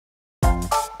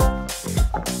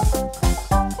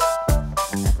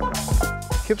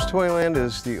Kips Toyland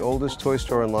is the oldest toy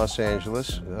store in Los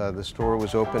Angeles. The store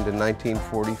was opened in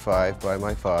 1945 by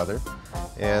my father,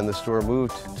 and the store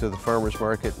moved to the farmer's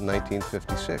market in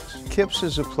 1956. Kips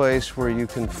is a place where you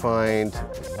can find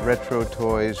retro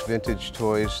toys, vintage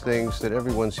toys, things that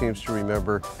everyone seems to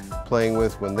remember playing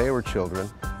with when they were children.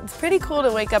 It's pretty cool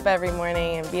to wake up every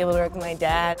morning and be able to work with my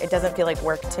dad. It doesn't feel like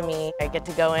work to me. I get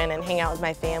to go in and hang out with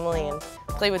my family and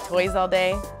play with toys all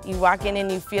day. You walk in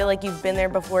and you feel like you've been there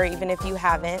before, even if you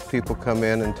haven't. People come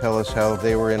in and tell us how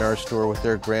they were in our store with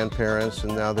their grandparents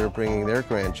and now they're bringing their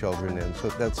grandchildren in. So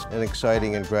that's an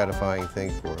exciting and gratifying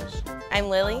thing for us. I'm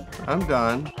Lily. I'm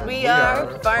Don. We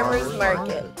are Farmers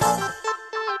Market.